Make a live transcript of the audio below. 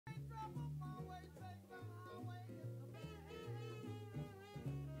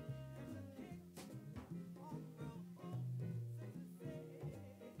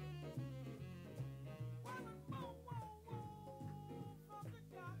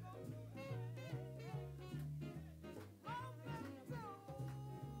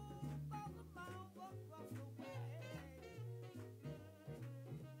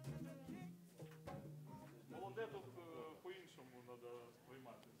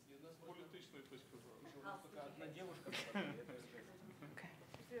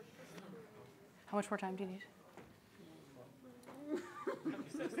Okay. How much more time do you need?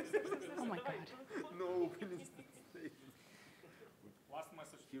 Oh my God. No, last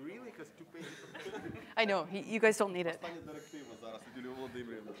message. He really has to pay. I know, you guys don't need it.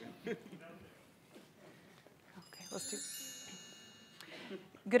 Okay, let's do.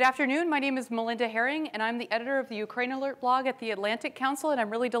 Good afternoon, my name is Melinda Herring, and I'm the editor of the Ukraine Alert blog at the Atlantic Council, and I'm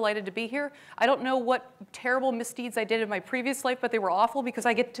really delighted to be here. I don't know what terrible misdeeds I did in my previous life, but they were awful because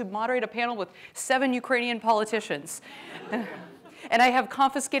I get to moderate a panel with 7 Ukrainian politicians. And I have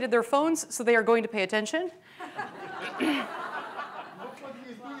confiscated their phones, so they are going to pay attention.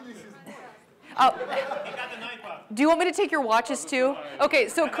 Do you want me to take your watches too? Okay,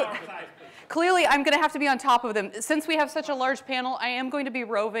 so clearly I'm going to have to be on top of them. Since we have such a large panel, I am going to be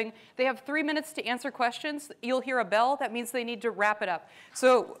roving. They have 3 minutes to answer questions. You'll hear a bell. That means they need to wrap it up.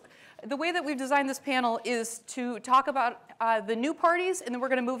 So the way that we've designed this panel is to talk about the new parties, and then we're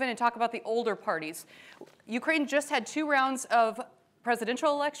going to move in and talk about the older parties. Ukraine just had 2 rounds of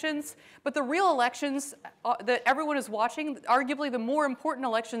presidential elections, but the real elections that everyone is watching, arguably the more important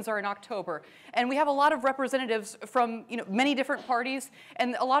elections, are in October. And we have a lot of representatives from many different parties,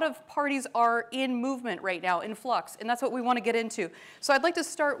 and a lot of parties are in movement right now, in flux, and that's what we want to get into. So I'd like to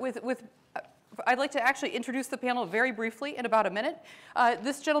start I'd like to actually introduce the panel very briefly in about a minute.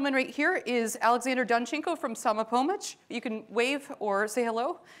 This gentleman right here is Alexander Dunchenko from Samopomich. You can wave or say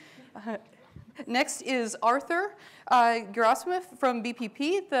hello. Next is Arthur Gerasimov from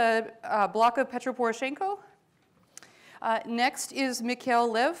BPP, the bloc of Petro Poroshenko. Next is Mikhail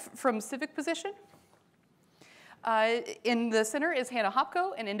Lev from Civic Position. In the center is Hannah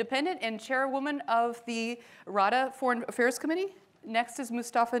Hopko, an independent and chairwoman of the Rada Foreign Affairs Committee. Next is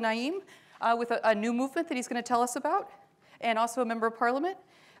Mustafa Naim with a new movement that he's going to tell us about, and also a member of parliament.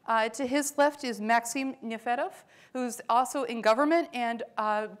 To his left is Maxim Nefedov, who's also in government and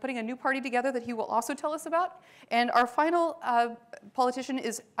putting a new party together that he will also tell us about. And our final politician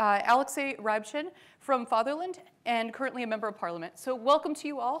is Alexei Rybchin from Fatherland and currently a member of parliament. So welcome to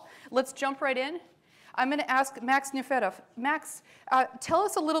you all. Let's jump right in. I'm going to ask Max Nefedov. Max, tell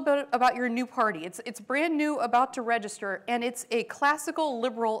us a little bit about your new party. It's brand new, about to register, and it's a classical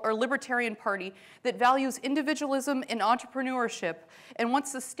liberal or libertarian party that values individualism and entrepreneurship and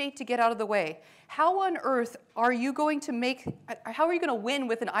wants the state to get out of the way. How on earth are you going to win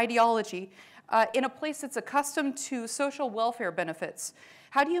with an ideology in a place that's accustomed to social welfare benefits?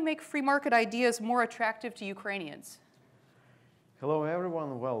 How do you make free market ideas more attractive to Ukrainians? Hello,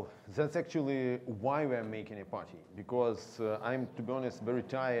 everyone. Well, that's actually why we're making a party, because I'm, to be honest, very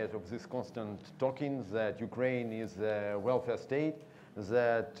tired of this constant talking that Ukraine is a welfare state,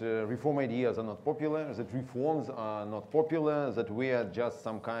 that reform ideas are not popular, that reforms are not popular, that we are just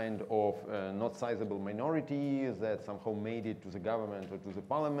some kind of not sizable minority that somehow made it to the government or to the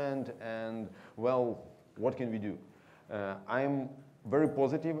parliament, and, well, what can we do? I'm very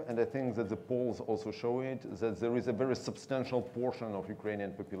positive, and I think that the polls also show it, that there is a very substantial portion of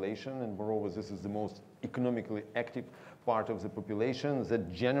Ukrainian population, and moreover this is the most economically active part of the population,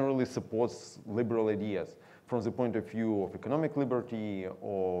 that generally supports liberal ideas from the point of view of economic liberty,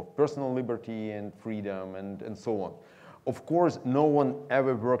 or personal liberty and freedom, and so on. Of course, no one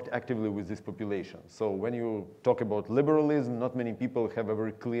ever worked actively with this population. So when you talk about liberalism, not many people have a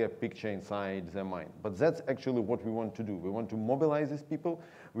very clear picture inside their mind. But that's actually what we want to do. We want to mobilize these people,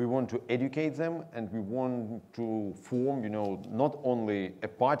 we want to educate them, and we want to form, not only a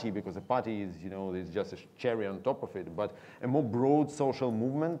party, because a party is, is just a cherry on top of it, but a more broad social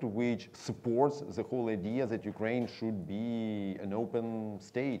movement which supports the whole idea that Ukraine should be an open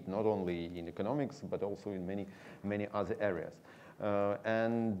state, not only in economics, but also in many other areas.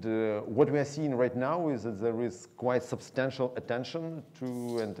 What we are seeing right now is that there is quite substantial attention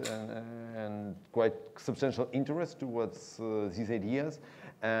to and quite substantial interest towards these ideas.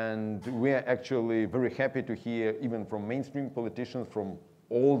 And we are actually very happy to hear, even from mainstream politicians, from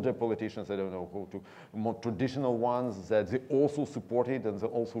older politicians, I don't know who to, more traditional ones, that they also support it and they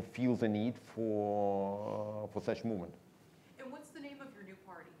also feel the need for such movement. And what's the name of your new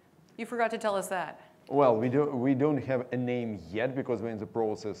party? You forgot to tell us that. Well, we don't have a name yet because we're in the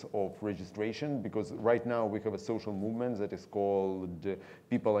process of registration, because right now we have a social movement that is called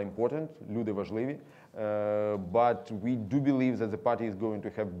People Are Important, Люди важливі. But we do believe that the party is going to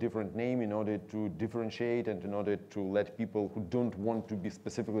have different name in order to differentiate and in order to let people who don't want to be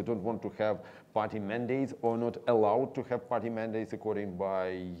specifically, don't want to have party mandates or not allowed to have party mandates according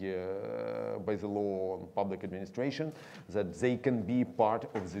by the law on public administration, that they can be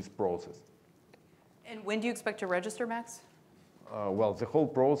part of this process. And when do you expect to register, Max? Well, the whole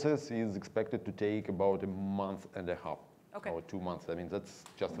process is expected to take about a month and a half. Okay. Or 2 months. I mean, that's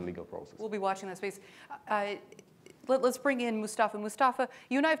just a legal process. We'll be watching that space. Let's bring in Mustafa. Mustafa,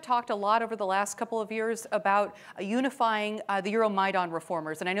 you and I have talked a lot over the last couple of years about unifying the Euromaidan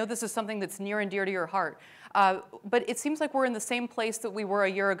reformers, and I know this is something that's near and dear to your heart. But it seems like we're in the same place that we were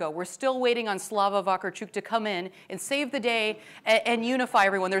a year ago. We're still waiting on Slava Vakarchuk to come in and save the day and unify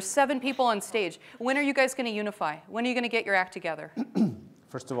everyone. There's 7 people on stage. When are you guys going to unify? When are you going to get your act together?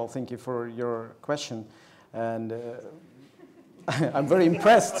 First of all, thank you for your question. And I'm very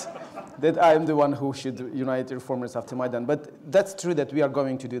impressed that I'm the one who should unite the reformers after Maidan. But that's true that we are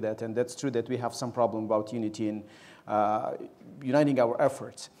going to do that, and that's true that we have some problem about unity and uniting our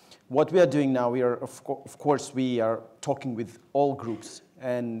efforts. What we are doing now, we are, of course, we are talking with all groups.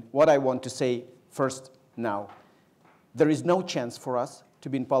 And what I want to say first now, there is no chance for us to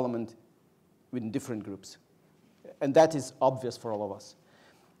be in parliament with different groups. And that is obvious for all of us.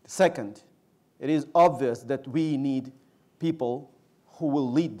 Second, it is obvious that we need people who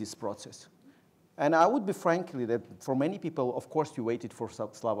will lead this process. And I would be frankly that for many people, of course, you waited for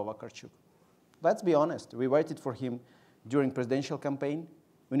Slava Vakarchuk. Let's be honest. We waited for him during presidential campaign.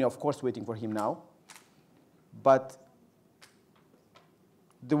 We are, of course, waiting for him now. But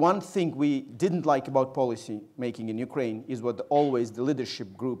the one thing we didn't like about policy making in Ukraine is what always the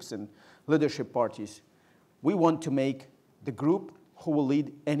leadership groups and leadership parties, we want to make the group who will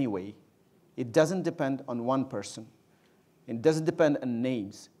lead anyway. It doesn't depend on one person. It doesn't depend on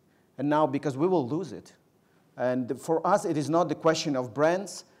names. And now, because we will lose it. And for us, it is not the question of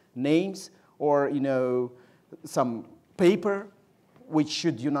brands, names, or some paper which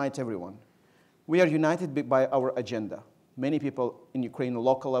should unite everyone. We are united by our agenda. Many people in Ukraine,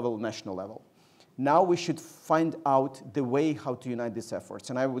 local level, national level. Now we should find out the way how to unite these efforts.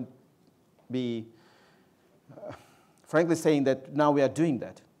 And I would be frankly saying that now we are doing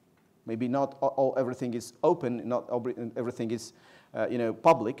that. Maybe not everything is open, not everything is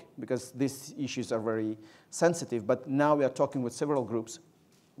public, because these issues are very sensitive. But now we are talking with several groups,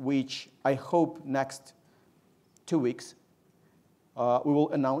 which I hope next 2 weeks we will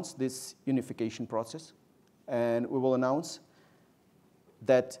announce this unification process, and we will announce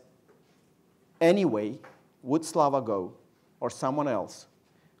that anyway, would Slava go or someone else,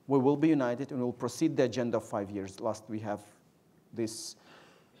 we will be united and we will proceed the agenda of 5 years. Last we have these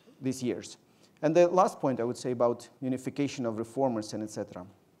years. And the last point I would say about unification of reformers and etc.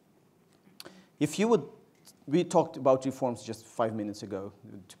 If you would, we talked about reforms just 5 minutes ago,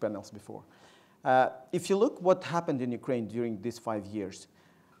 2 panels before. If you look what happened in Ukraine during these 5 years,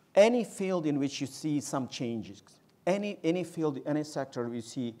 any field in which you see some changes, any field, any sector you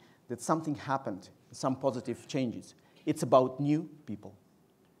see that something happened, some positive changes, it's about new people.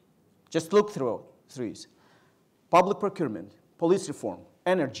 Just look through it. Public procurement, police reform,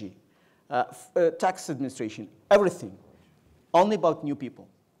 energy, tax administration, everything, only about new people.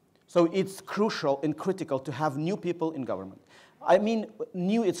 So it's crucial and critical to have new people in government. I mean,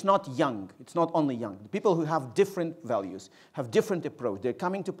 new, it's not young. It's not only young. The people who have different values, have different approach. They're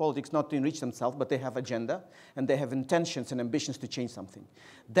coming to politics not to enrich themselves, but they have agenda, and they have intentions and ambitions to change something.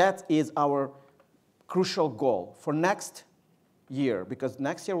 That is our crucial goal for next year, because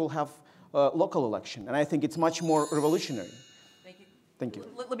next year we'll have a local election, and I think it's much more revolutionary. Thank you.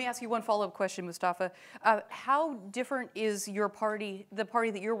 Let me ask you one follow-up question, Mustafa. How different is your party, the party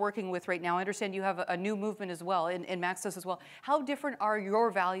that you're working with right now? I understand you have a new movement as well, and Max does as well. How different are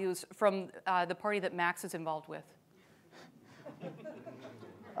your values from the party that Max is involved with?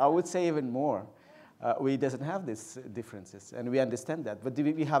 I would say even more. We doesn't have these differences, and we understand that. But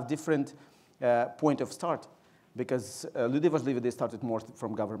we have different point of start. Because Ludivos they started more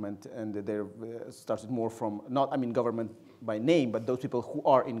from government, and they started more from, government by name, but those people who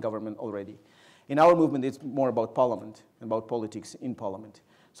are in government already. In our movement, it's more about parliament, about politics in parliament.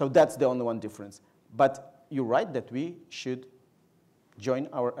 So that's the only one difference. But you're right that we should join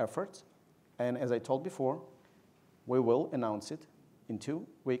our efforts. And as I told before, we will announce it in 2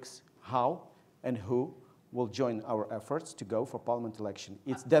 weeks, how and who will join our efforts to go for parliament election.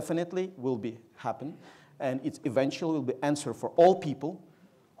 It definitely will happen. And it eventually will be answer for all people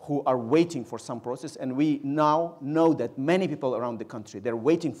who are waiting for some process. And we now know that many people around the country, they're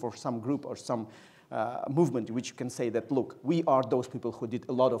waiting for some group or some movement which can say that, look, we are those people who did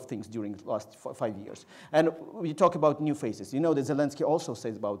a lot of things during the last 5 years. And we talk about new faces. You know that Zelensky also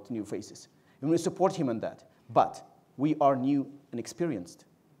says about new faces. And we support him on that. But we are new and experienced.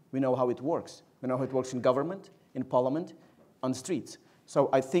 We know how it works. We know how it works in government, in parliament, on the streets. So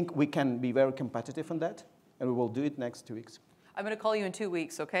I think we can be very competitive on that, and we will do it next 2 weeks. I'm going to call you in 2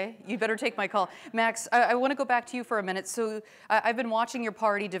 weeks, okay? You better take my call. Max, I want to go back to you for a minute. So I've been watching your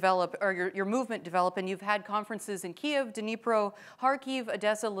party develop, or your movement develop, and you've had conferences in Kiev, Dnipro, Kharkiv,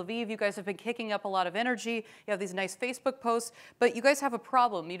 Odessa, Lviv. You guys have been kicking up a lot of energy. You have these nice Facebook posts, but you guys have a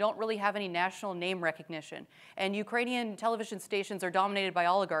problem. You don't really have any national name recognition. And Ukrainian television stations are dominated by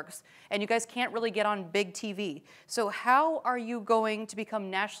oligarchs, and you guys can't really get on big TV. So how are you going to become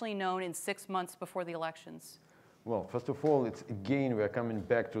nationally known in 6 months before the elections? Well, first of all, it's again, we are coming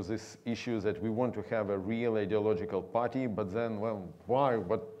back to this issue that we want to have a real ideological party, but then, well, why?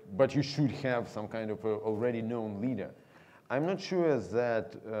 But you should have some kind of a already known leader. I'm not sure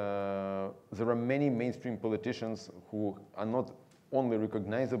that there are many mainstream politicians who are not only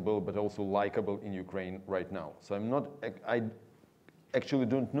recognizable, but also likable in Ukraine right now. So I actually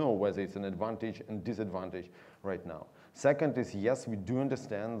don't know whether it's an advantage and disadvantage right now. Second is, yes, we do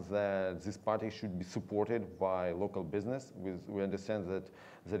understand that this party should be supported by local business. We understand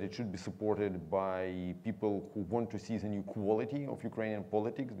that it should be supported by people who want to see the new quality of Ukrainian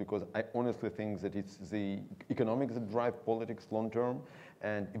politics, because I honestly think that it's the economics that drive politics long term.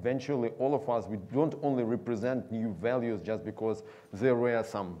 And eventually, all of us, we don't only represent new values just because there were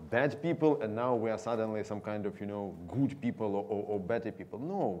some bad people and now we are suddenly some kind of, good people or better people.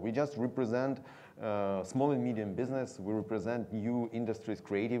 No, we just represent small and medium business. We represent new industries,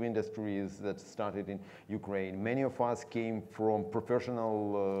 creative industries that started in Ukraine. Many of us came from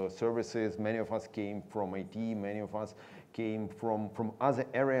professional services. Many of us came from IT. Many of us came from other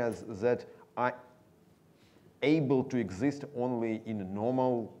areas that are able to exist only in a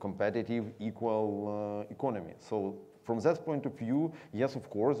normal, competitive, equal economy. So from that point of view, yes, of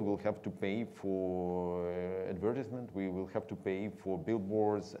course, we'll have to pay for advertisement. We will have to pay for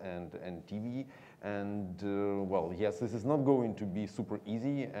billboards and TV. And well, yes, this is not going to be super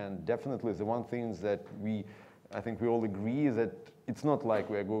easy. And definitely the one thing that I think we all agree that it's not like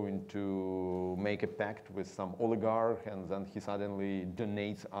we're going to make a pact with some oligarch and then he suddenly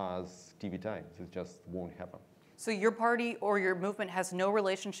donates us TV time. This just won't happen. So your party or your movement has no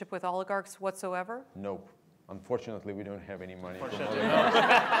relationship with oligarchs whatsoever? Nope. Unfortunately, we don't have any money from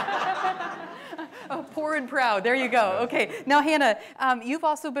oligarchs. Oh, poor and proud. There you go. Okay. Now, Hannah, you've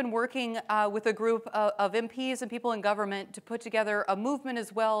also been working with a group of MPs and people in government to put together a movement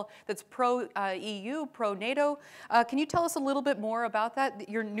as well that's pro-EU, pro-NATO. Can you tell us a little bit more about that?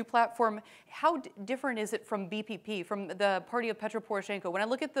 Your new platform, how different is it from BPP, from the party of Petro Poroshenko? When I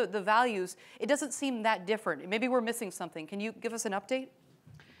look at the values, it doesn't seem that different. Maybe we're missing something. Can you give us an update?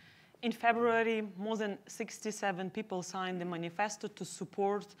 In February, more than 67 people signed the manifesto to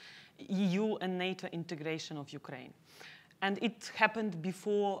support EU and NATO integration of Ukraine. And it happened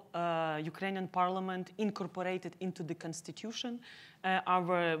before Ukrainian parliament incorporated into the constitution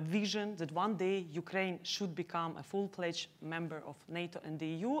our vision that one day Ukraine should become a full-fledged member of NATO and the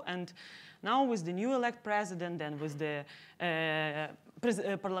EU. And now with the new elect president and with the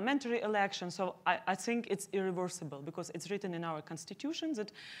parliamentary election, so I think it's irreversible because it's written in our constitution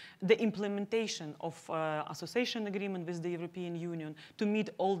that the implementation of association agreement with the European Union to meet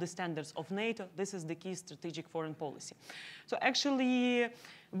all the standards of NATO, this is the key strategic foreign policy. So actually,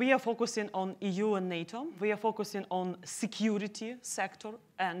 we are focusing on EU and NATO. We are focusing on security sector,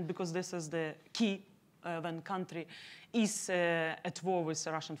 and because this is the key when country is at war with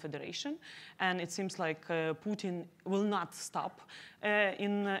the Russian Federation, and it seems like Putin will not stop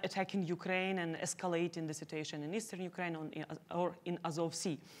in attacking Ukraine and escalating the situation in eastern Ukraine or in Azov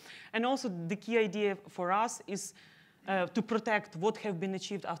Sea. And also the key idea for us is to protect what have been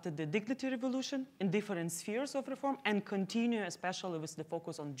achieved after the dignity revolution in different spheres of reform and continue especially with the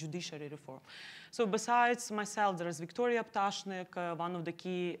focus on judiciary reform. So besides myself, there is Victoria Ptashnik, one of the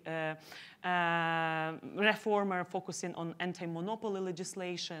key reformer focusing on anti-monopoly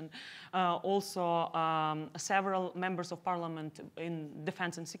legislation, also several members of parliament in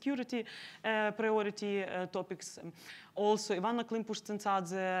defense and security priority topics, also Ivana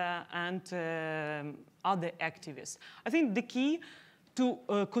Klimpush-Tsintsadze and other activists. I think the key to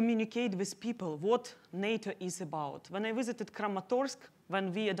communicate with people what NATO is about. When I visited Kramatorsk,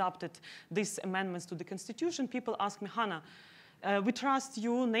 when we adopted these amendments to the constitution, people asked me, Hannah, we trust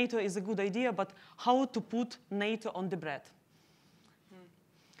you, NATO is a good idea, but how to put NATO on the bread?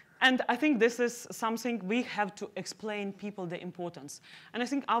 And I think this is something we have to explain people the importance. And I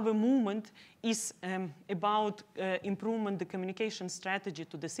think our movement is about improvement the communication strategy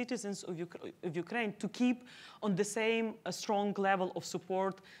to the citizens of Ukraine to keep on the same strong level of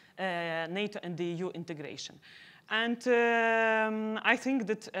support NATO and the EU integration. And I think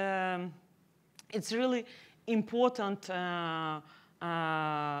that it's really important,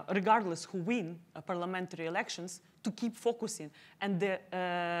 regardless who win parliamentary elections, to keep focusing and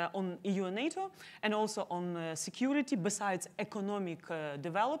on EU and NATO, and also on security, besides economic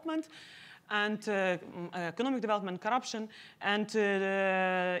development, and economic development, corruption, and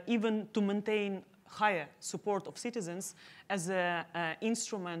even to maintain higher support of citizens as an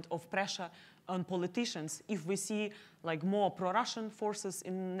instrument of pressure on politicians if we see like more pro-Russian forces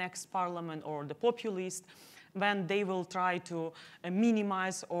in next parliament or the populist, then they will try to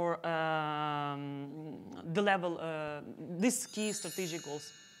minimize or the level, these key strategic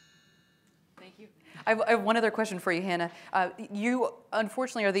goals. Thank you. I have one other question for you, Hannah. You,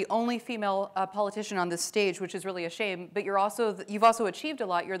 unfortunately, are the only female politician on this stage, which is really a shame, but you've also achieved a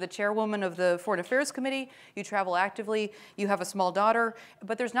lot. You're the chairwoman of the Foreign Affairs Committee, you travel actively, you have a small daughter,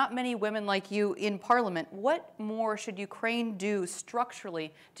 but there's not many women like you in Parliament. What more should Ukraine do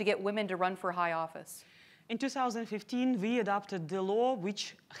structurally to get women to run for high office? In 2015, we adopted the law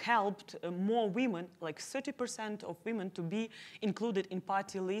which helped more women, like 30% of women, to be included in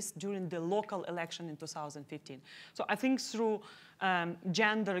party lists during the local election in 2015. So I think through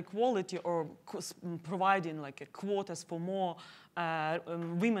gender equality or providing like quotas for more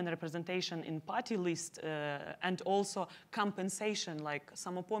women representation in party list and also compensation, like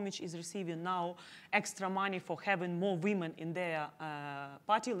Samopomich is receiving now extra money for having more women in their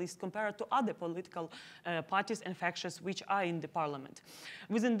party list compared to other political parties and factions which are in the parliament.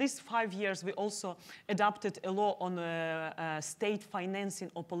 Within these 5 years, we also adopted a law on state financing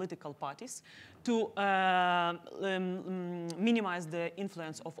of political parties to minimize the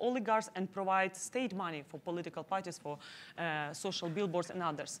influence of oligarchs and provide state money for political parties, for social billboards and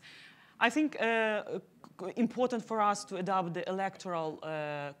others. I think important for us to adopt the electoral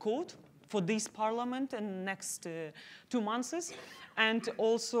code for this parliament in next 2 months, and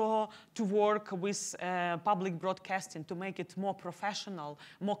also to work with public broadcasting to make it more professional,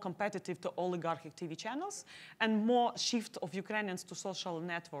 more competitive to oligarchic TV channels, and more shift of Ukrainians to social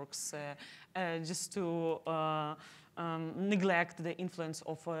networks, just to neglect the influence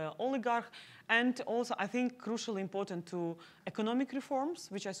of oligarch. And also, I think, crucially important to economic reforms,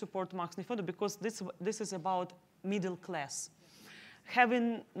 which I support Max Nifoda, because this is about middle class.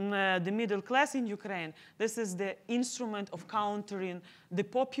 Having the middle class in Ukraine, this is the instrument of countering the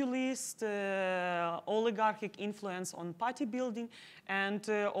populist oligarchic influence on party building, and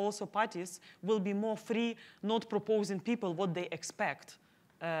also parties will be more free, not proposing people what they expect,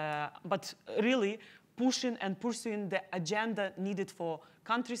 but really pushing and pursuing the agenda needed for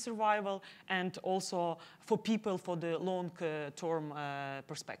country survival and also for people for the long-term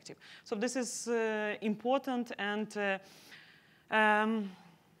perspective. So this is important, and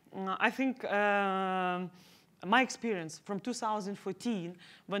I think my experience from 2014,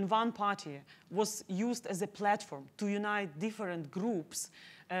 when one party was used as a platform to unite different groups,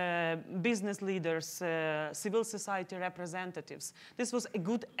 business leaders, civil society representatives, this was a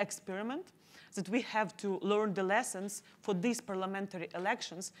good experiment that we have to learn the lessons for these parliamentary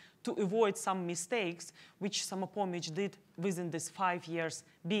elections to avoid some mistakes which Samopomich did within these 5 years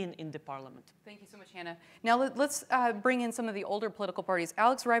being in the parliament. Thank you so much, Hannah. Now let's bring in some of the older political parties.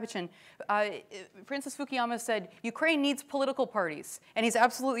 Alex Rybachin, Francis Fukuyama said, Ukraine needs political parties, and he's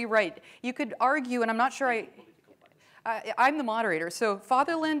absolutely right. You could argue, and I'm not sure I'm the moderator, so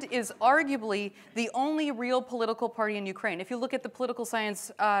Fatherland is arguably the only real political party in Ukraine. If you look at the political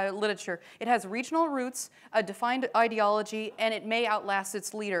science literature, it has regional roots, a defined ideology, and it may outlast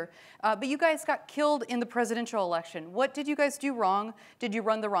its leader. But you guys got killed in the presidential election. What did you guys do wrong? Did you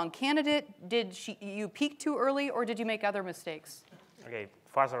run the wrong candidate? Did you peak too early, or did you make other mistakes? Okay,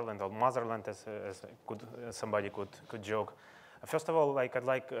 Fatherland or Motherland, as somebody could joke. First of all, I'd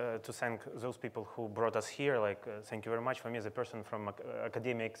like to thank those people who brought us here. Thank you very much. For me, as a person from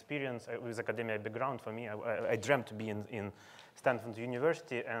academia experience, with academia background, for me, I dreamt to be in Stanford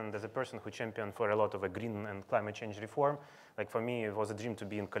University, and as a person who championed for a lot of green and climate change reform, for me, it was a dream to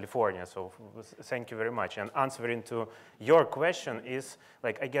be in California. So thank you very much. And answering to your question is,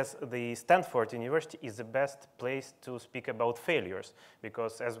 I guess the Stanford University is the best place to speak about failures,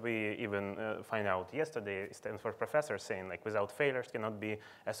 because as we even find out yesterday, Stanford professor saying, without failures cannot be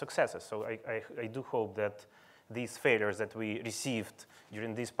a success. So I do hope that these failures that we received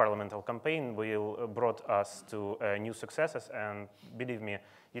during this parliamentary campaign will brought us to new successes. And believe me,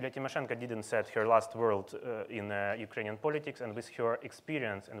 Yulia Tymoshenko didn't set her last word in Ukrainian politics, and with her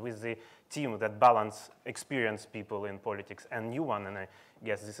experience and with the team that balance experienced people in politics and new one, and I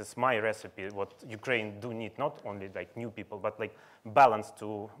guess this is my recipe, what Ukraine do need, not only new people, but balance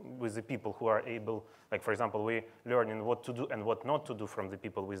with the people who are able, for example, we learning what to do and what not to do from the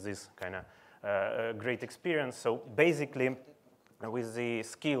people with this kind of great experience. So basically, with the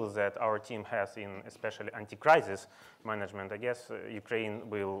skills that our team has in especially anti-crisis management, I guess Ukraine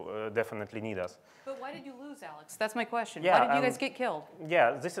will definitely need us. But why did you lose, Alex? That's my question. Yeah, why did you guys get killed?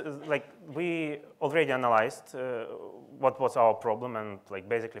 Yeah, this is like we already analyzed what was our problem, and like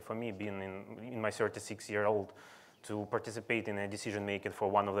basically for me, being in my 36-year-old, to participate in a decision making for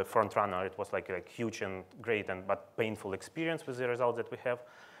one of the front runner, it was like a huge and great but painful experience with the results that we have.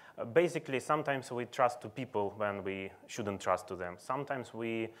 Basically, sometimes we trust to people when we shouldn't trust to them. Sometimes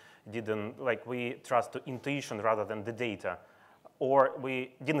we we trust to intuition rather than the data. Or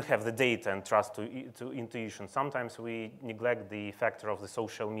we didn't have the data and trust to intuition. Sometimes we neglect the factor of the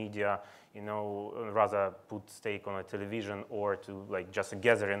social media, rather put stake on a television or to like just a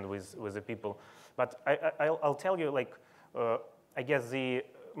gathering with the people. But I'll tell you, I guess the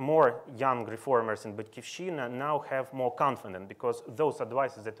more young reformers in Batkivshina now have more confidence, because those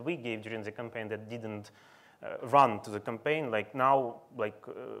advices that we gave during the campaign that didn't run to the campaign,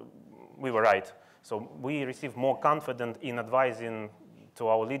 we were right. So we receive more confidence in advising to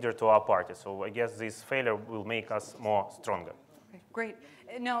our leader, to our party. So I guess this failure will make us more stronger. Okay, great.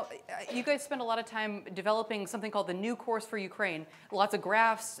 Now, you guys spend a lot of time developing something called the new course for Ukraine. Lots of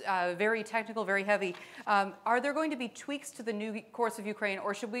graphs, very technical, very heavy. Are there going to be tweaks to the new course of Ukraine,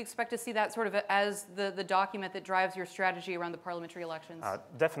 or should we expect to see that sort of as the document that drives your strategy around the parliamentary elections?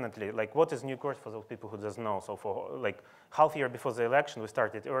 Definitely. Like, what is new course for those people who doesn't know? So for half a year before the election, we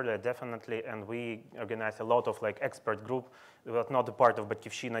started earlier, definitely, and we organized a lot of expert group. We were not a part of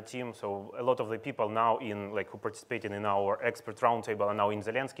Batkivshina team, so a lot of the people now who participated in our expert roundtable are now in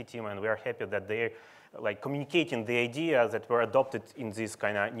Zelensky team, and we are happy that they're communicating the ideas that were adopted in this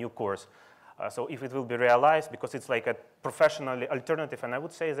kind of new course. So if it will be realized, because it's like a professional alternative, and I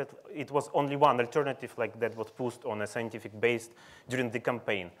would say that it was only one alternative that was pushed on a scientific base during the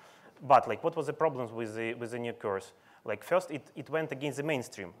campaign. But what was the problems with the new course? First, it went against the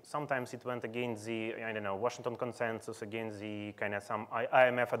mainstream. Sometimes it went against the, Washington consensus, against the some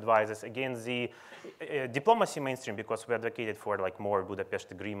IMF advices, against the diplomacy mainstream, because we advocated for more Budapest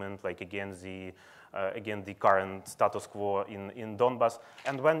agreement, against the current status quo in Donbass.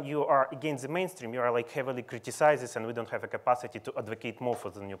 And when you are against the mainstream, you are heavily criticized, and we don't have a capacity to advocate more for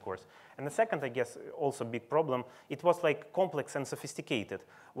the new course. And the second, I guess, also big problem, it was complex and sophisticated,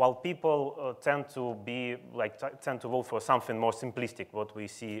 while people tend to vote for something more simplistic, what we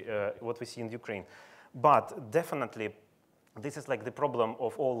see in Ukraine. But definitely, this is the problem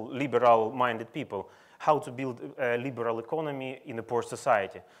of all liberal-minded people, how to build a liberal economy in a poor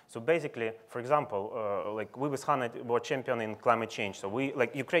society. So basically, for example, we with Hannah were championing climate change. So we,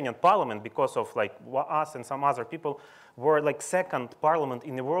 Ukrainian parliament, because of us and some other people, were second parliament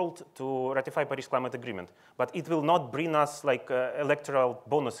in the world to ratify Paris Climate Agreement. But it will not bring us electoral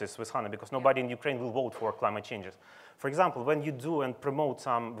bonuses with Hannah, because nobody in Ukraine will vote for climate changes. For example, when you do and promote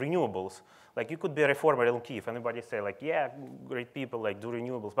some renewables, you could be a reformer in Kyiv, and everybody say yeah, great people do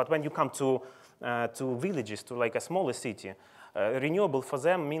renewables. But when you come to villages, to a smaller city, renewable for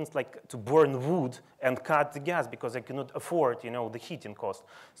them means to burn wood and cut the gas, because they cannot afford the heating cost.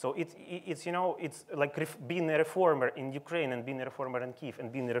 So it's being a reformer in Ukraine and being a reformer in Kyiv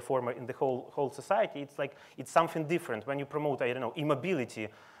and being a reformer in the whole society. It's something different when you promote e-mobility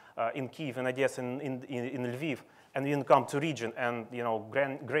in Kyiv and I guess in Lviv. And you come to region, and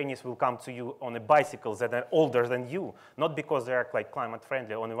grannies will come to you on a bicycles that are older than you, not because they are climate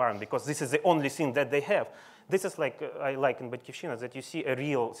friendly or environment, because this is the only thing that they have. This is I like in Batkivshina, that you see a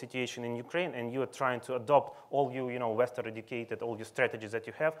real situation in Ukraine, and you are trying to adopt all you Western educated, all your strategies that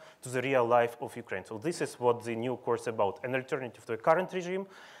you have to the real life of Ukraine. So this is what the new course is about: an alternative to the current regime,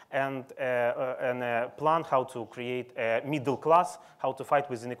 and a plan how to create a middle class, how to fight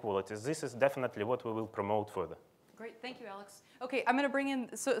with inequalities. This is definitely what we will promote further. Great, thank you, Alex. Okay, I'm going to bring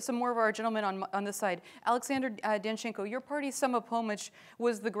in some more of our gentlemen on this side. Alexander Danchenko, your party, Samopomych,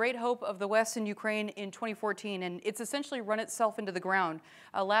 was the great hope of the West in Ukraine in 2014, and it's essentially run itself into the ground.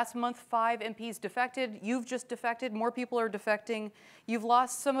 Last month, 5 MPs defected. You've just defected. More people are defecting. You've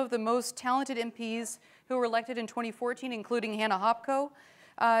lost some of the most talented MPs who were elected in 2014, including Hannah Hopko,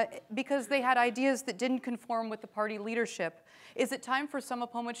 because they had ideas that didn't conform with the party leadership. Is it time for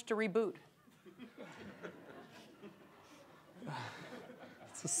Samopomych to reboot?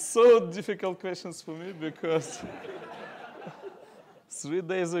 So difficult questions for me, because 3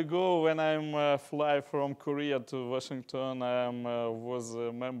 days ago, when I'm fly from Korea to Washington, I was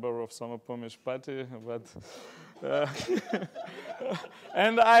a member of Samopomych party, but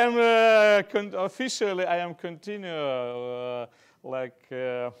and I am officially I am continue a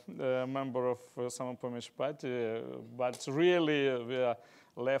member of Samopomych party, but really we are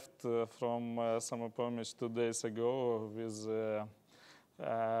left from Samopomich 2 days ago with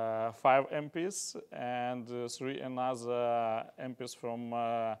 5 MPs and 3 another MPs from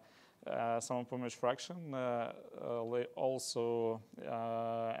Samopomich fraction. They also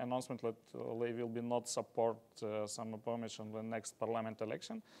announcement that they will be not support Samopomich in the next parliament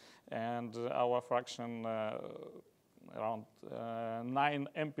election, and our fraction around 9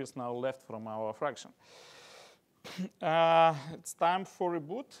 MPs now left from our fraction. It's time for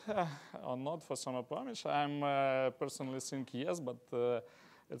reboot or not for Samopomich. I'm personally think yes, but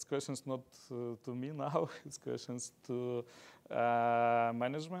it's questions not to me now. It's questions to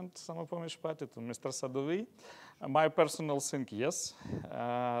management Samopomich party, to Mr. Sadovy. My personal think yes.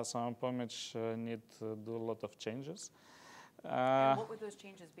 Samopomich need to do a lot of changes. And what would those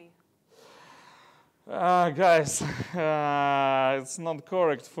changes be? Guys, it's not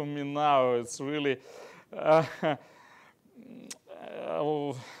correct for me now. It's really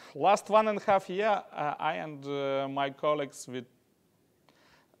last 1.5 years, I and my colleagues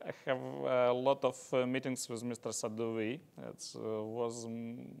have a lot of meetings with Mr. Sadovy. It was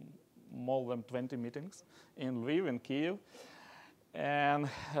more than 20 meetings in Lviv and Kyiv, and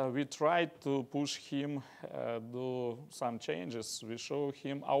we tried to push him do some changes. We show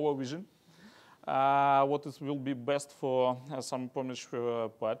him our vision. What will be best for Samopomich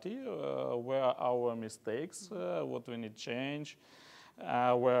party, where are our mistakes, what we need change,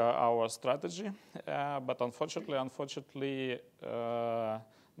 where are our strategy. But unfortunately,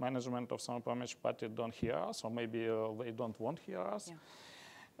 management of Samopomich party don't hear us, or maybe they don't want to hear us.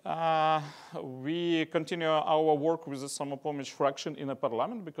 Yeah. We continue our work with the Samopomich fraction in the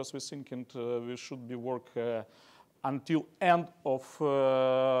parliament because we think we should be work until end of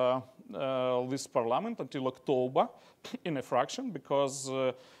this parliament, until October, in a fraction, because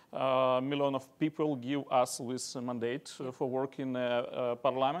million of people give us this mandate for work in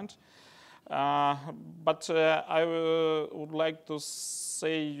parliament. But I would like to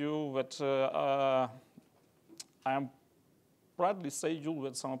say you that I am proudly say you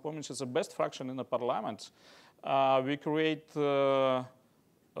that Samopomich is the best fraction in the parliament. We create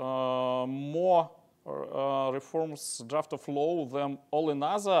more reforms draft of law than all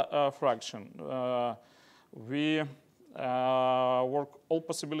another fraction. We work all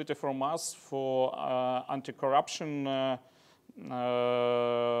possibility from us for anti-corruption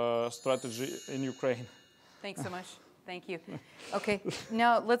strategy in Ukraine. Thanks so much. Thank you. Okay,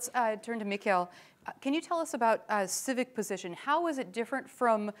 now let's turn to Mikhail. Can you tell us about civic position? How is it different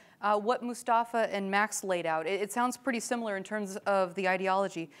from what Mustafa and Max laid out? It sounds pretty similar in terms of the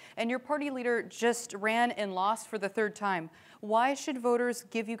ideology. And your party leader just ran and lost for the 3rd time. Why should voters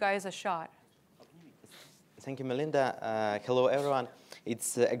give you guys a shot? Thank you, Melinda. Hello, everyone.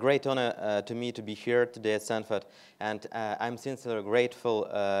 It's a great honor to me to be here today at Stanford, and I'm sincerely grateful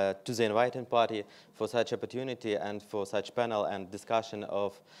to the inviting party for such opportunity and for such panel and discussion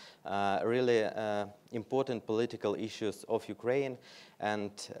of really important political issues of Ukraine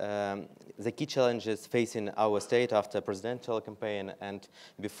and the key challenges facing our state after presidential campaign and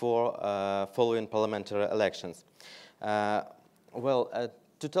before following parliamentary elections.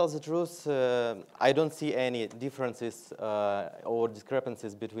 To tell the truth, I don't see any differences or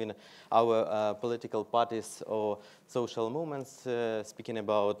discrepancies between our political parties or social movements, speaking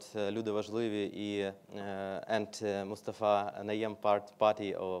about Люди Важливі and Mustafa Nayyem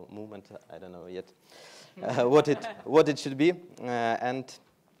party or movement, I don't know yet what it should be. And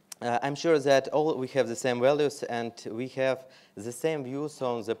I'm sure that all we have the same values and we have the same views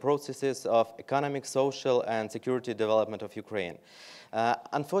on the processes of economic, social, and security development of Ukraine.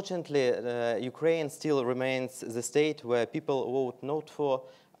 Unfortunately, Ukraine still remains the state where people vote not for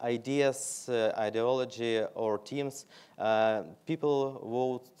ideas, ideology, or teams. People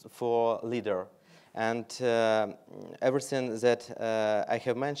vote for leader. And everything that I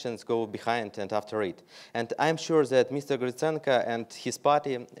have mentioned go behind and after it. And I'm sure that Mr. Gritsenko and his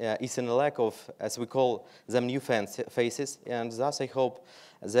party is in a lack of, as we call them, new faces. And thus I hope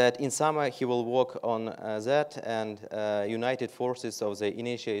that in summer he will work on that and united forces of the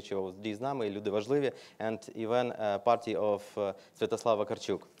initiative of Diznamo, Люди Важливі, and even party of Svetoslava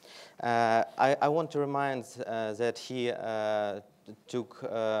Karchuk. I want to remind that he took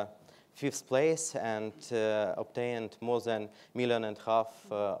 5th place and obtained more than 1.5 million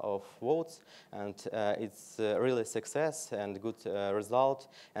of votes, and it's really success and good result.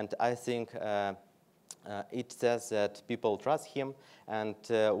 And I think it says that people trust him and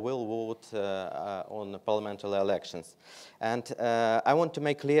will vote on parliamentary elections. And I want to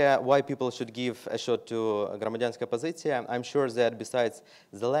make clear why people should give a shot to Громадянская позиция. I'm sure that besides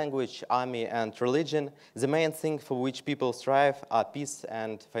the language, army, and religion, the main thing for which people strive are peace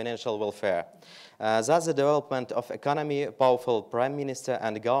and financial welfare. Thus, the development of economy, powerful prime minister,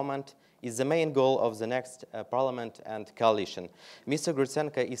 and government is the main goal of the next parliament and coalition. Mr.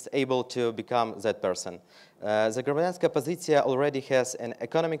 Grutsenko is able to become that person. The Громадянская позиция already has an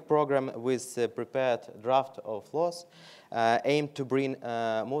economic program with a prepared draft of laws aimed to bring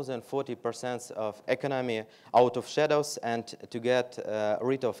more than 40% of economy out of shadows and to get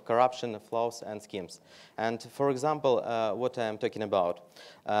rid of corruption, flaws, and schemes. And for example, what I am talking about.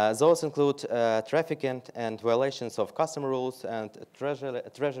 Those include trafficking and violations of custom rules, and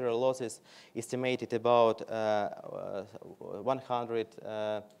treasury losses estimated about 100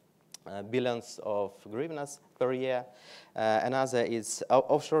 billions of hryvnias per year. Another is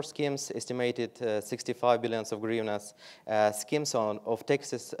offshore schemes, estimated 65 billions of hryvnias. Schemes of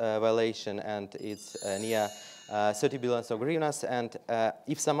taxes violation, and it's near 30 billions of hryvnias. And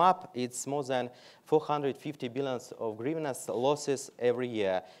if sum up, it's more than 450 billions of hryvnias losses every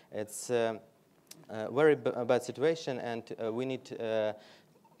year. It's a very bad situation, and we need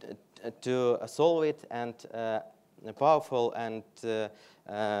to solve it, and powerful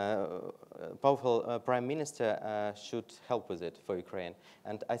prime minister should help with it for Ukraine.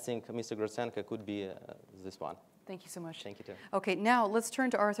 And I think Mr. Grutsenko could be this one. Thank you so much. Thank you, too. Okay, now let's turn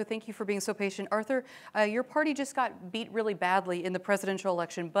to Arthur. Thank you for being so patient. Arthur, your party just got beat really badly in the presidential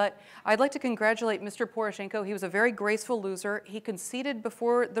election, but I'd like to congratulate Mr. Poroshenko. He was a very graceful loser. He conceded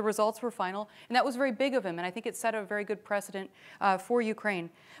before the results were final, and that was very big of him, and I think it set a very good precedent for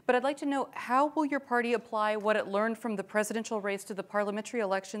Ukraine. But I'd like to know, how will your party apply what it learned from the presidential race to the parliamentary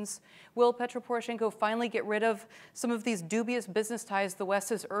elections? Will Petro Poroshenko finally get rid of some of these dubious business ties the West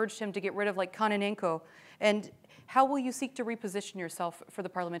has urged him to get rid of, like Kononenko? And how will you seek to reposition yourself for the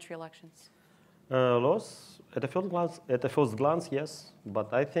parliamentary elections? Loss, at the first glance, yes.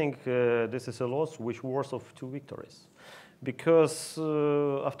 But I think this is a loss which worth of 2 victories. Because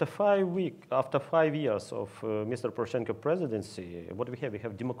after 5 years of Mr. Poroshenko presidency, what we have? We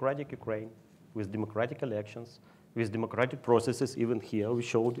have democratic Ukraine with democratic elections, with democratic processes, even here, we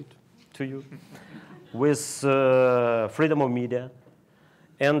showed it to you, with freedom of media.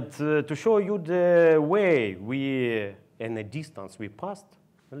 And to show you the way and the distance we passed,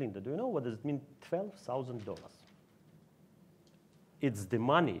 Melinda, do you know what does it mean, $12,000? It's the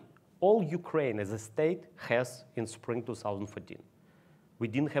money all Ukraine as a state has in spring 2014. We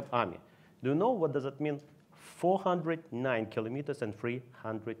didn't have army. Do you know what does it mean? 409 kilometers and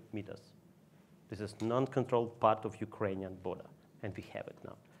 300 meters. This is non-controlled part of Ukrainian border, and we have it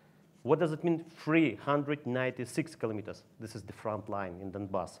now. What does it mean, 396 kilometers? This is the front line in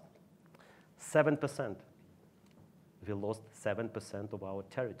Donbass. 7%. We lost 7% of our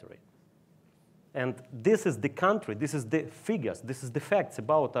territory. And this is the country, this is the figures, this is the facts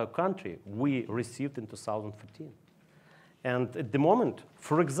about our country we received in 2015. And at the moment,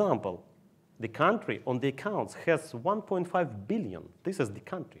 for example, the country on the accounts has 1.5 billion. This is the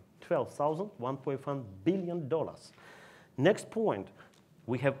country, 12,000, $1.5 billion. Next point.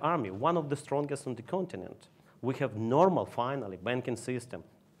 We have army, one of the strongest on the continent. We have normal, finally, banking system.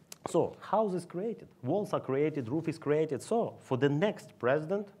 So house is created, walls are created, roof is created. So for the next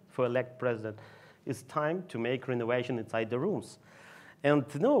president, for elect president, it's time to make renovation inside the rooms. And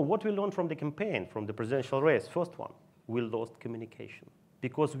what we learned from the campaign, from the presidential race, first one, we lost communication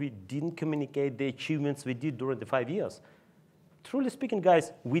because we didn't communicate the achievements we did during the 5 years. Truly speaking,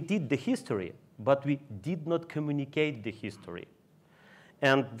 guys, we did the history, but we did not communicate the history.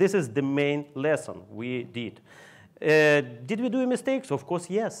 And this is the main lesson we did. Did we do mistakes? Of course,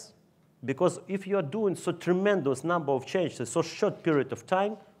 yes. Because if you are doing so tremendous number of changes in so short period of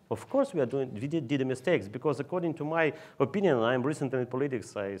time, of course we did mistakes. Because according to my opinion, I'm recent in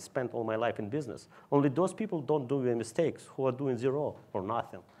politics, I spent all my life in business. Only those people don't do mistakes who are doing zero or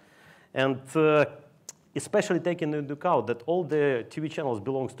nothing. And especially taking into account that all the TV channels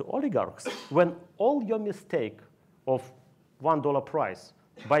belongs to oligarchs, when all your mistake of $1 price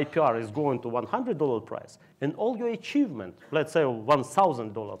by PR is going to $100 price, and all your achievement, let's say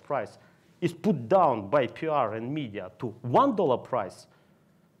 $1,000 price, is put down by PR and media to $1 price,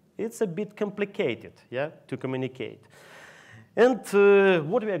 it's a bit complicated, yeah, to communicate. And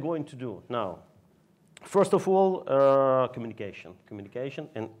what we are going to do now? First of all, communication,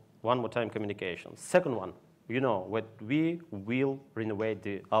 and one more time communication. Second one, what we will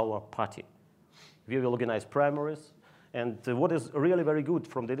renovate our party. We will organize primaries. And what is really very good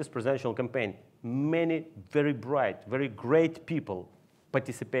from this presidential campaign, many very bright, very great people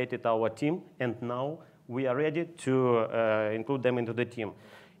participated our team, and now we are ready to include them into the team.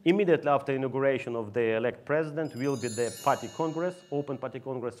 Immediately after inauguration of the elect president will be the party congress, open party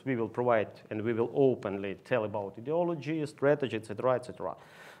congress. We will provide and we will openly tell about ideology, strategy, etc., etc.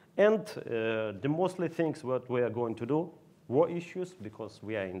 And the mostly things what we are going to do, war issues, because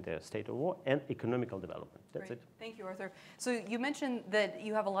we are in the state of war, and economical development. That's Great. it. Thank you, Arthur. So you mentioned that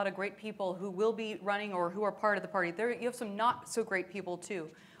you have a lot of great people who will be running or who are part of the party. You have some not so great people too.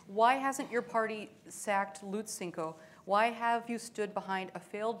 Why hasn't your party sacked Lutsenko? Why have you stood behind a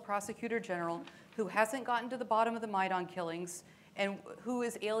failed prosecutor general who hasn't gotten to the bottom of the Maidan killings and who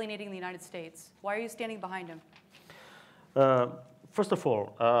is alienating the United States? Why are you standing behind him? First of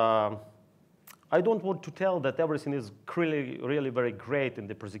all, I don't want to tell that everything is really very great in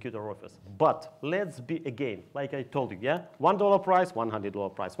the prosecutor office. But let's be, again, like I told you, yeah? $1 price,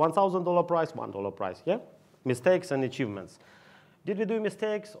 $100 price. $1,000 price, $1 price, yeah? Mistakes and achievements. Did we do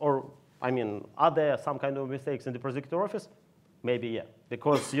mistakes, or, I mean, are there some kind of mistakes in the prosecutor office? Maybe, yeah,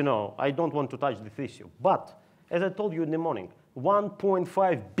 because, you know, I don't want to touch this issue. But, as I told you in the morning,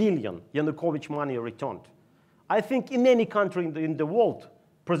 1.5 billion Yanukovych money returned. I think in any country in the world,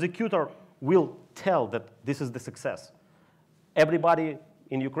 prosecutor will tell that this is the success. Everybody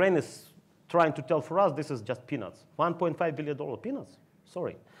in Ukraine is trying to tell for us this is just peanuts. $1.5 billion peanuts,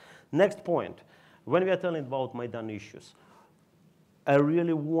 sorry. Next point, when we are telling about Maidan issues, I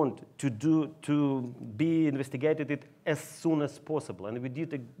really want to be investigated it as soon as possible. And we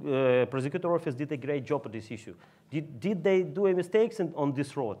did, prosecutor office did a great job on this issue. Did they do a mistakes on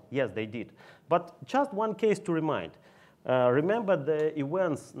this road? Yes, they did. But just one case to remind. Remember the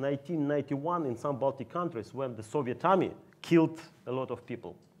events 1991 in some Baltic countries when the Soviet army killed a lot of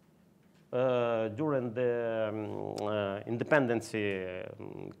people during the independence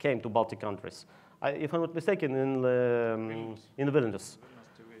came to Baltic countries. If I'm not mistaken, in Vilnius.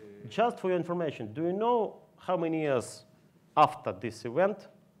 Just for your information, do you know how many years after this event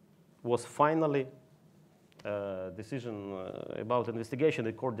was finally decision about investigation,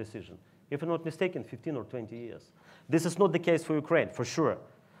 a court decision? If I'm not mistaken, 15 or 20 years. This is not the case for Ukraine, for sure.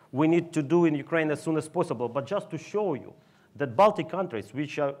 We need to do in Ukraine as soon as possible, but just to show you that Baltic countries,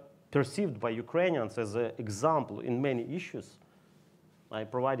 which are perceived by Ukrainians as an example in many issues, I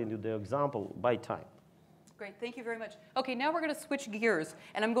provided you the example by time. Great, thank you very much. Okay, now we're going to switch gears,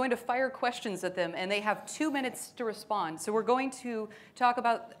 and I'm going to fire questions at them, and they have 2 minutes to respond. So we're going to talk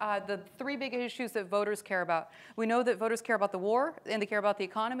about the 3 big issues that voters care about. We know that voters care about the war, and they care about the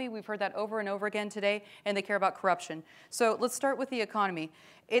economy. We've heard that over and over again today, and they care about corruption. So let's start with the economy.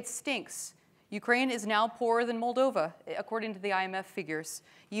 It stinks. Ukraine is now poorer than Moldova, according to the IMF figures.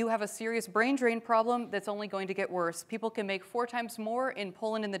 You have a serious brain drain problem that's only going to get worse. People can make 4 times more in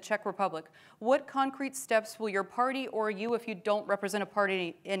Poland and the Czech Republic. What concrete steps will your party, or you, if you don't represent a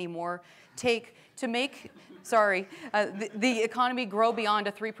party anymore, take to make, the economy grow beyond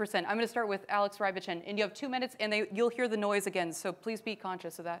a 3%? I'm going to start with Alex Rybachin, and you have 2 minutes, and you'll hear the noise again, so please be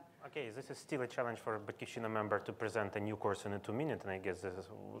conscious of that. Okay, this is still a challenge for a Batkivshina member to present a new course in 2 minutes, and I guess this is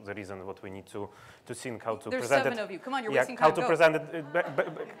the reason what we need to think how to There's present it. There's 7 of you. Come on, you're wasting time.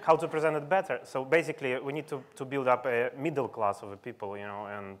 How to present it better. So basically, we need to build up a middle class of people, you know,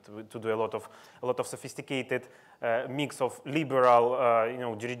 and to do a lot of sophisticated mix of liberal,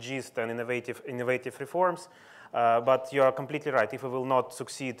 dirigist and innovative reforms. But you are completely right. If we will not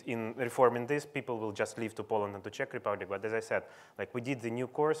succeed in reforming this, people will just leave to Poland and to Czech Republic. But as I said, like we did the new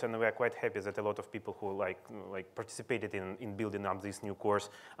course, and we are quite happy that a lot of people who participated in building up this new course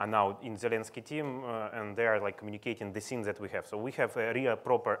are now in Zelensky team, and they are like communicating the things that we have. So we have a real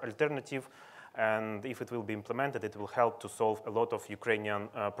proper alternative. And if it will be implemented, it will help to solve a lot of Ukrainian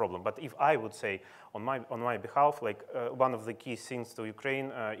problem. But if I would say, on my behalf, like one of the key things to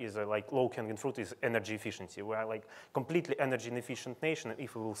Ukraine is like low-hanging fruit is energy efficiency. We are like completely energy inefficient nation.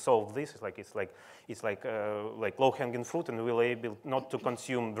 If we will solve this, it's like low-hanging fruit, and we will be able not to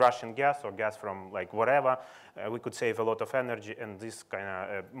consume Russian gas or gas from like whatever. We could save a lot of energy, and this kind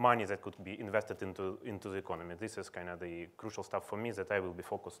of money that could be invested into the economy. This is kind of the crucial stuff for me that I will be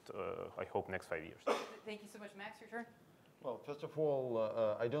focused, I hope, next 5 years. Thank you so much. Max, your turn. Well, first of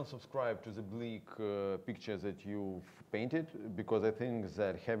all, I don't subscribe to the bleak picture that you've painted, because I think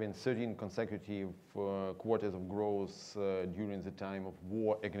that having 13 consecutive quarters of growth during the time of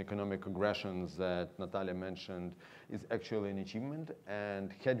war and economic aggressions that Natalia mentioned is actually an achievement.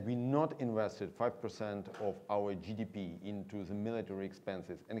 And had we not invested 5% of our GDP into the military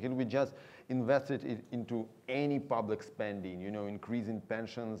expenses, and had we just invested it into any public spending, you know, increasing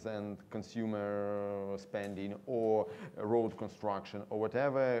pensions and consumer spending or road construction or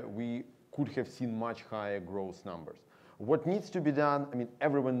whatever, we could have seen much higher growth numbers. What needs to be done, I mean,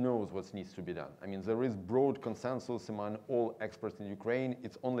 everyone knows what needs to be done. I mean, there is broad consensus among all experts in Ukraine.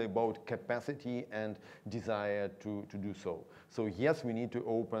 It's only about capacity and desire to do so. So yes, we need to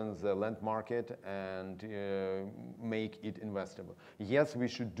open the land market and make it investable. Yes, we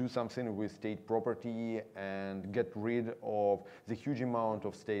should do something with state property and get rid of the huge amount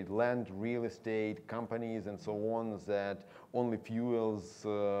of state land, real estate, companies, and so on that only fuels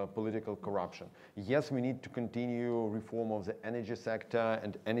political corruption. Yes, we need to continue reform of the energy sector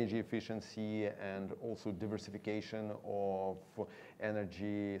and energy efficiency and also diversification of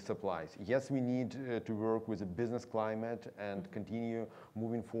energy supplies. Yes, we need to work with the business climate and continue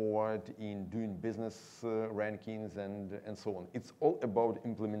moving forward in doing business rankings and so on. It's all about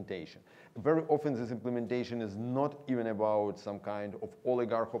implementation. Very often this implementation is not even about some kind of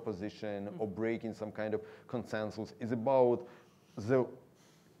oligarch opposition or breaking some kind of consensus. It's about the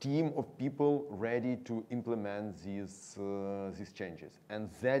team of people ready to implement these changes. And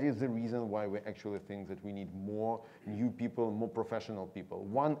that is the reason why we actually think that we need more new people, more professional people.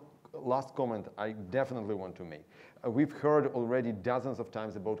 One last comment I definitely want to make. We've heard already dozens of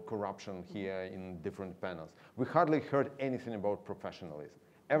times about corruption here in different panels. We hardly heard anything about professionalism.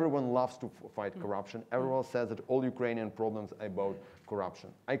 Everyone loves to fight corruption. Everyone says that all Ukrainian problems are about corruption.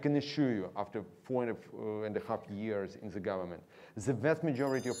 I can assure you, after 4.5 years in the government, the vast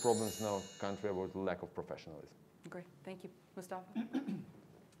majority of problems in our country are about lack of professionalism. Great, thank you. Mustafa?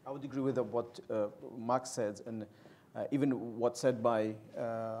 I would agree with what Max said, and even what said by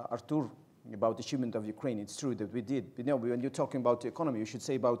Artur about the achievement of Ukraine. It's true that we did. You know, when you're talking about the economy, you should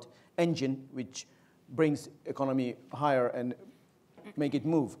say about engine, which brings economy higher and make it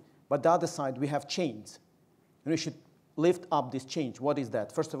move. But the other side, we have chains. And we should lift up this change. What is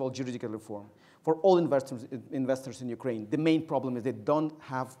that? First of all, juridical reform. For all investors in Ukraine, the main problem is they don't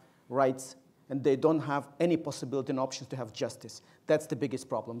have rights and they don't have any possibility and options to have justice. That's the biggest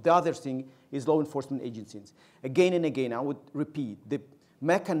problem. The other thing is law enforcement agencies. Again and again, I would repeat, the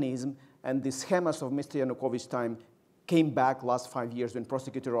mechanism and the schemas of Mr. Yanukovych's time came back last 5 years when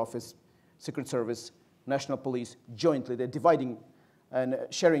prosecutor office, Secret Service, National Police, jointly, they're dividing and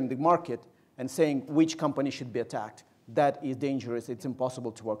sharing the market and saying which company should be attacked. That is dangerous. It's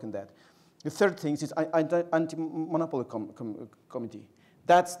impossible to work on that. The third thing is anti-monopoly committee.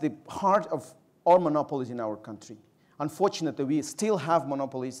 That's the heart of all monopolies in our country. Unfortunately, we still have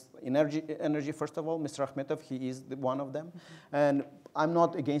monopolies in energy, first of all. Mr. Akhmetov, he is one of them. And I'm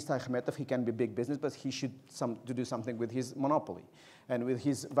not against Akhmetov. He can be big business, but he should do something with his monopoly and with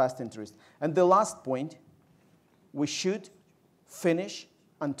his vast interest. And the last point, we should finish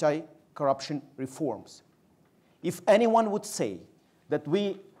anti-corruption reforms. If anyone would say that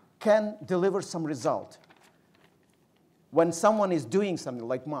we can deliver some result when someone is doing something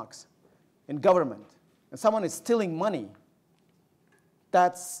like Max in government and someone is stealing money,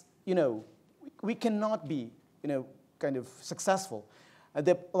 that's, you know, we cannot be, you know, kind of successful. At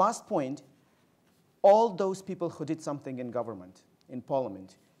the last point, all those people who did something in government, in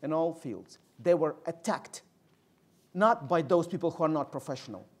parliament, in all fields, they were attacked not by those people who are not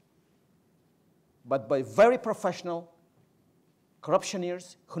professional, but by very professional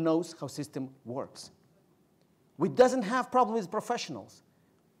corruptioneers who knows how system works. We doesn't have problem with professionals.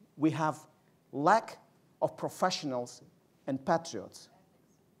 We have lack of professionals and patriots.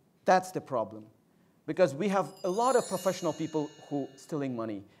 That's the problem. Because we have a lot of professional people who are stealing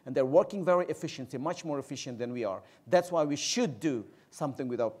money, and they're working very efficiently, much more efficient than we are. That's why we should do something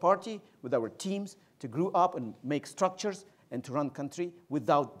with our party, with our teams, to grow up and make structures and to run country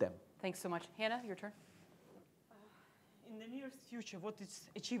without them. Thanks so much. Hannah, your turn. In the near future, what is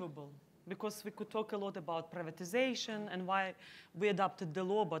achievable? Because we could talk a lot about privatization and why we adopted the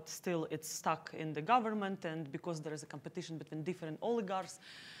law, but still it's stuck in the government, and because there is a competition between different oligarchs.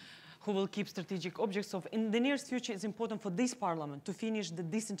 who will keep strategic objects. So in the nearest future, it's important for this parliament to finish the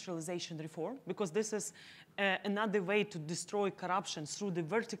decentralization reform, because this is another way to destroy corruption through the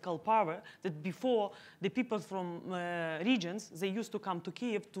vertical power that before the people from regions, they used to come to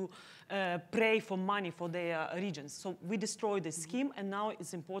Kiev to pray for money for their regions. So we destroyed the scheme, and now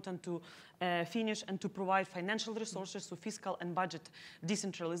it's important to finish and to provide financial resources to fiscal and budget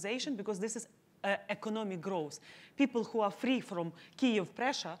decentralization, because this is economic growth. People who are free from Kiev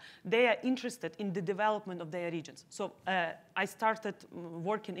pressure, they are interested in the development of their regions. So I started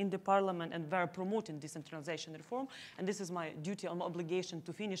working in the parliament and were promoting decentralization reform, and this is my duty and obligation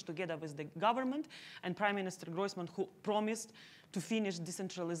to finish together with the government and Prime Minister Groysman, who promised to finish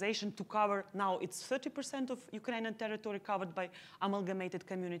decentralization to cover, now it's 30% of Ukrainian territory covered by amalgamated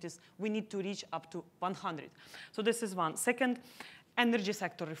communities. We need to reach up to 100. So this is one. Second, energy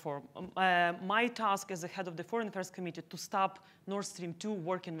sector reform. My task as the head of the Foreign Affairs Committee to stop Nord Stream 2,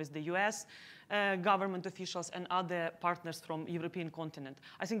 working with the US government officials and other partners from European continent.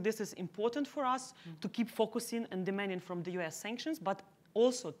 I think this is important for us to keep focusing and demanding from the US sanctions, but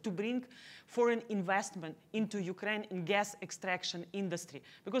also to bring foreign investment into Ukraine in gas extraction industry.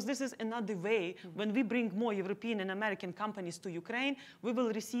 Because this is another way, when we bring more European and American companies to Ukraine, we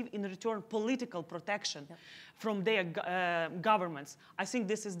will receive in return political protection from their governments. I think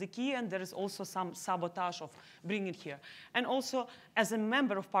this is the key, and there is also some sabotage of bringing here. And also, as a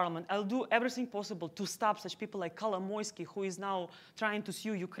member of parliament, I'll do everything possible to stop such people like Kolomoisky, who is now trying to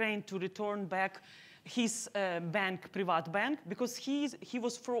sue Ukraine to return back his bank, private bank, because he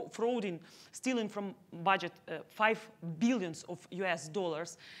was frauding, stealing from budget $5 billion of US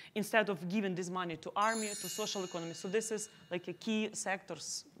dollars instead of giving this money to army, to social economy. So this is like a key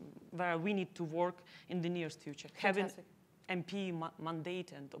sectors where we need to work in the nearest future, Fantastic. having MP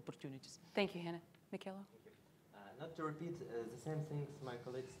mandate and opportunities. Thank you, Hannah. Michaela? Not to repeat the same things my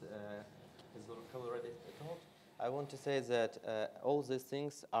colleagues have already told, I want to say that all these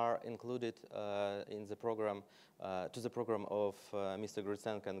things are included in the program, to the program of Mr.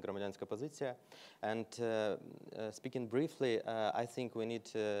 Gritsenko and Громадянська позиція. And speaking briefly, I think we need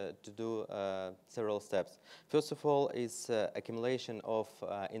to do several steps. First of all, is accumulation of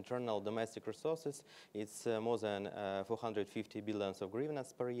internal domestic resources. It's more than 450 billions of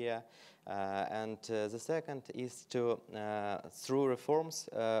hryvnias per year. And the second is to, through reforms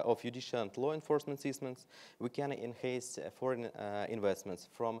of judicial and law enforcement systems, we can enhance foreign investments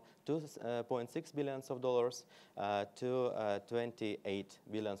from $2.6 billion to $28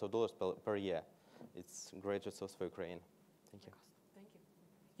 billion per year. It's a great resource for Ukraine. Thank you. Thank you.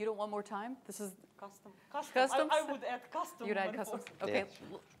 You don't want more time? This is Customs. Customs? I would add customs. You'd add customs. Okay.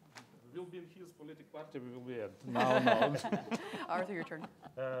 Yeah. Will be in his political party, we will be at. No. Arthur, your turn.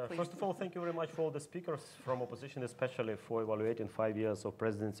 First of all, thank you very much for all the speakers from opposition, especially for evaluating 5 years of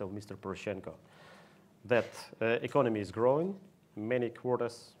presidency of Mr. Poroshenko. That economy is growing, many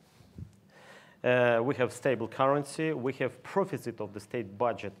quarters. We have stable currency. We have profited of the state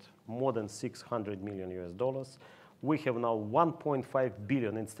budget more than $600 million US. We have now 1.5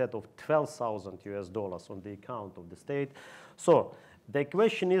 billion instead of 12,000 US dollars on the account of the state. So the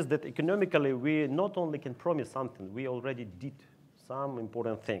question is that economically, we not only can promise something, we already did some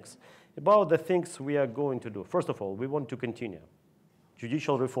important things. About the things we are going to do. First of all, we want to continue.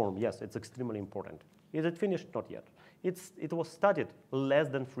 Judicial reform, yes, it's extremely important. Is it finished? Not yet. It was started less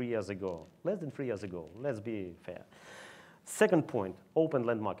than 3 years ago. Less than 3 years ago, let's be fair. Second point, open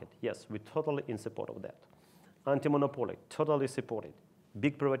land market. Yes, we're totally in support of that. Anti-monopoly, totally supported.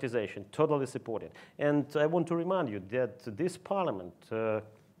 Big privatization, totally supported. And I want to remind you that this parliament,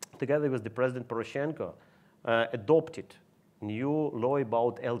 together with the President Poroshenko, adopted new law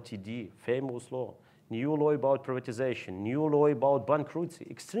about LTD, famous law, new law about privatization, new law about bankruptcy,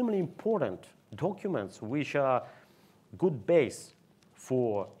 extremely important documents which are good base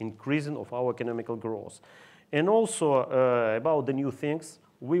for increasing of our economical growth. And also about the new things,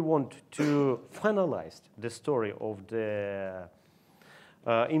 we want to finalize the story of the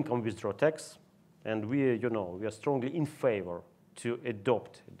income withdrawal tax, and we are strongly in favor to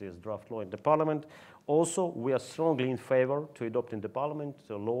adopt this draft law in the parliament. Also, we are strongly in favor to adopt in the parliament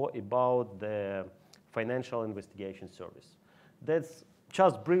a law about the financial investigation service. That's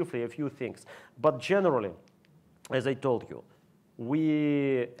just briefly a few things, but generally, as I told you,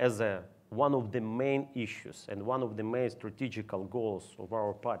 we, as one of the main issues and one of the main strategical goals of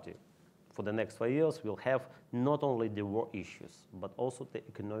our party for the next 5 years will have not only the war issues, but also the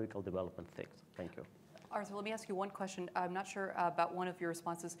economical development things. Thank you. Arthur, let me ask you one question. I'm not sure about one of your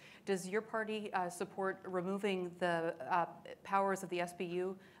responses. Does your party support removing the powers of the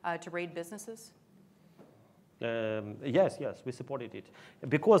SBU to raid businesses? Yes, we supported it.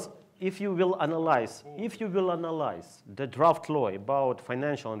 Because if you will analyze the draft law about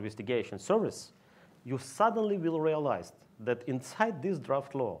financial investigation service, you suddenly will realize that inside this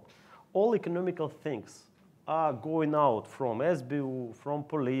draft law, all economical things are going out from SBU, from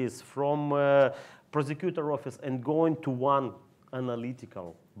police, from prosecutor office, and going to one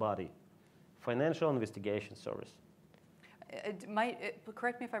analytical body, financial investigation service.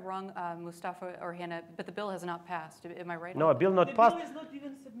 Correct me if I'm wrong, Mustafa or Hannah, but the bill has not passed. Am I right? No, a bill not passed. The bill is not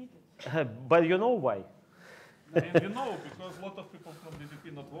even submitted. But you know why? And you know, because a lot of people from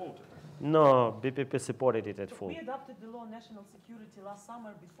BPP not voted. No, BPP supported it at full. We adopted the law on national security last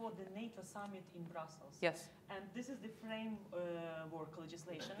summer before the NATO summit in Brussels. Yes. And this is the framework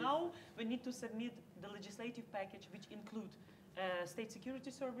legislation. Now we need to submit the legislative package, which include state security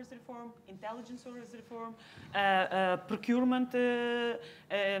service reform, intelligence service reform, procurement,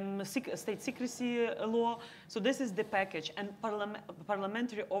 state secrecy law. So this is the package, and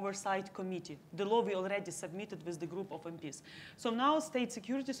parliamentary oversight committee. The law we already submitted with the group of MPs. So now state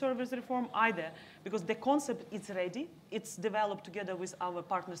security service reform, either because the concept is ready, it's developed together with our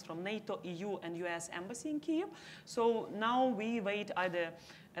partners from NATO, EU, and US Embassy in Kyiv. So now we wait either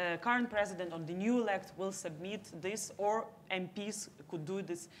current president or the new elect will submit this, or MPs could do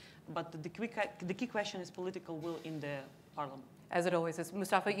this. But the key question is political will in the parliament. As it always is.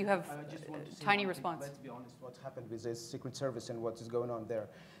 Mustafa, you have a tiny response. Let's be honest, what happened with this Secret Service and what is going on there.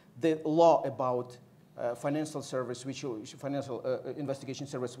 The law about financial service, financial investigation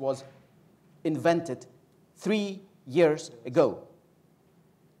service was invented 3 years ago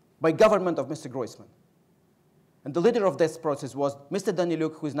by government of Mr. Groisman. And the leader of this process was Mr.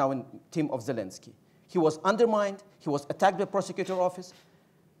 Daniluk, who is now in team of Zelensky. He was undermined, he was attacked by prosecutor office,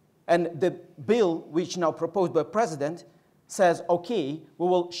 and the bill, which now proposed by president, says, okay, we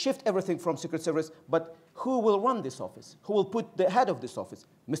will shift everything from Secret Service, but who will run this office? Who will put the head of this office?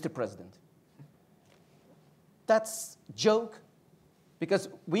 Mr. President. That's a joke, because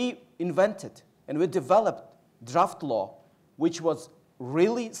we invented and we developed draft law, which was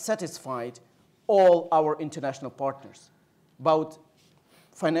really satisfied all our international partners about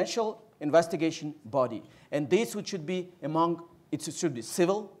financial investigation body. And this should be among, it should be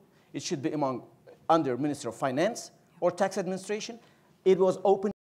civil, it should be under Minister of Finance or Tax Administration. It was open